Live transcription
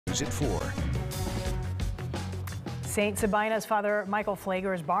News at 4. St. Sabina's Father Michael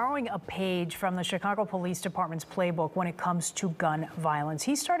Flager is borrowing a page from the Chicago Police Department's playbook when it comes to gun violence.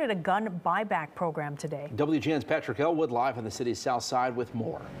 He started a gun buyback program today. WGN's Patrick Elwood live on the city's south side with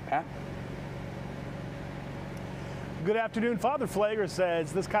more. Pat? Good afternoon. Father Flager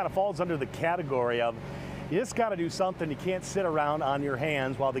says this kind of falls under the category of you just got to do something. You can't sit around on your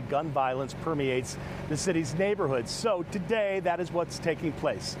hands while the gun violence permeates the city's neighborhoods. So today, that is what's taking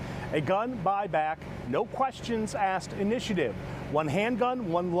place. A gun buyback, no questions asked initiative. One handgun,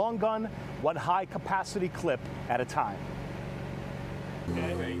 one long gun, one high capacity clip at a time.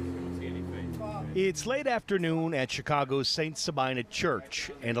 It's late afternoon at Chicago's St. Sabina Church,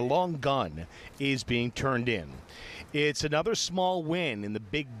 and a long gun is being turned in. It's another small win in the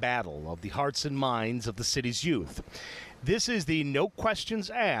big battle of the hearts and minds of the city's youth. This is the No Questions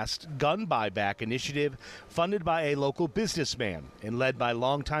Asked gun buyback initiative funded by a local businessman and led by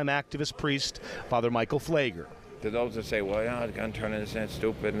longtime activist priest Father Michael Flager. To those that say, well, yeah, the gun turning is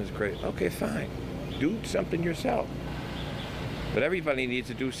stupid and it's crazy. Okay, fine. Do something yourself. But everybody needs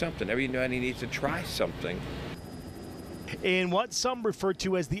to do something. Everybody needs to try something. In what some refer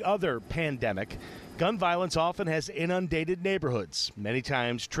to as the other pandemic, gun violence often has inundated neighborhoods, many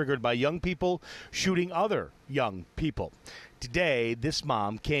times triggered by young people shooting other young people. Today, this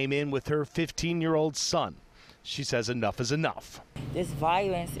mom came in with her 15-year-old son. She says enough is enough. This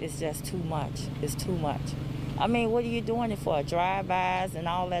violence is just too much. It's too much. I mean, what are you doing it for? Drive-bys and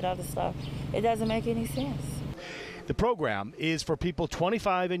all that other stuff? It doesn't make any sense. The program is for people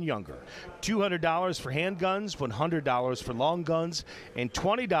 25 and younger. $200 for handguns, $100 for long guns, and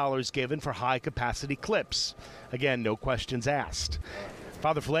 $20 given for high-capacity clips. Again, no questions asked.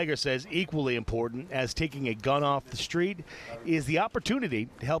 Father Flager says equally important as taking a gun off the street is the opportunity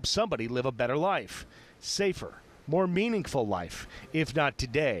to help somebody live a better life, safer, more meaningful life, if not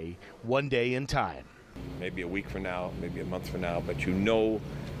today, one day in time. Maybe a week from now, maybe a month from now, but you know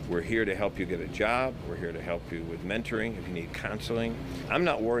we're here to help you get a job. We're here to help you with mentoring if you need counseling. I'm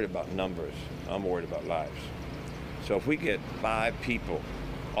not worried about numbers. I'm worried about lives. So if we get 5 people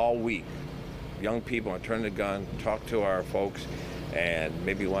all week, young people, and turn the gun, talk to our folks, and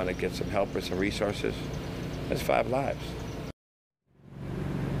maybe want to get some help or some resources, that's 5 lives.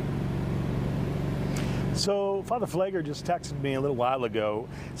 So Father Flager just texted me a little while ago,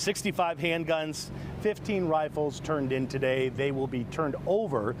 65 handguns, 15 rifles turned in today. They will be turned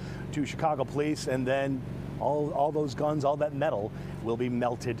over to Chicago police, and then all those guns, all that metal will be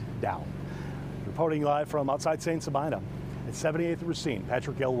melted down. Reporting live from outside St. Sabina at 78th Racine,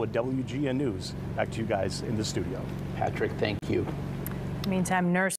 Patrick Elwood, WGN News. Back to you guys in the studio. Patrick, thank you. Meantime, nurse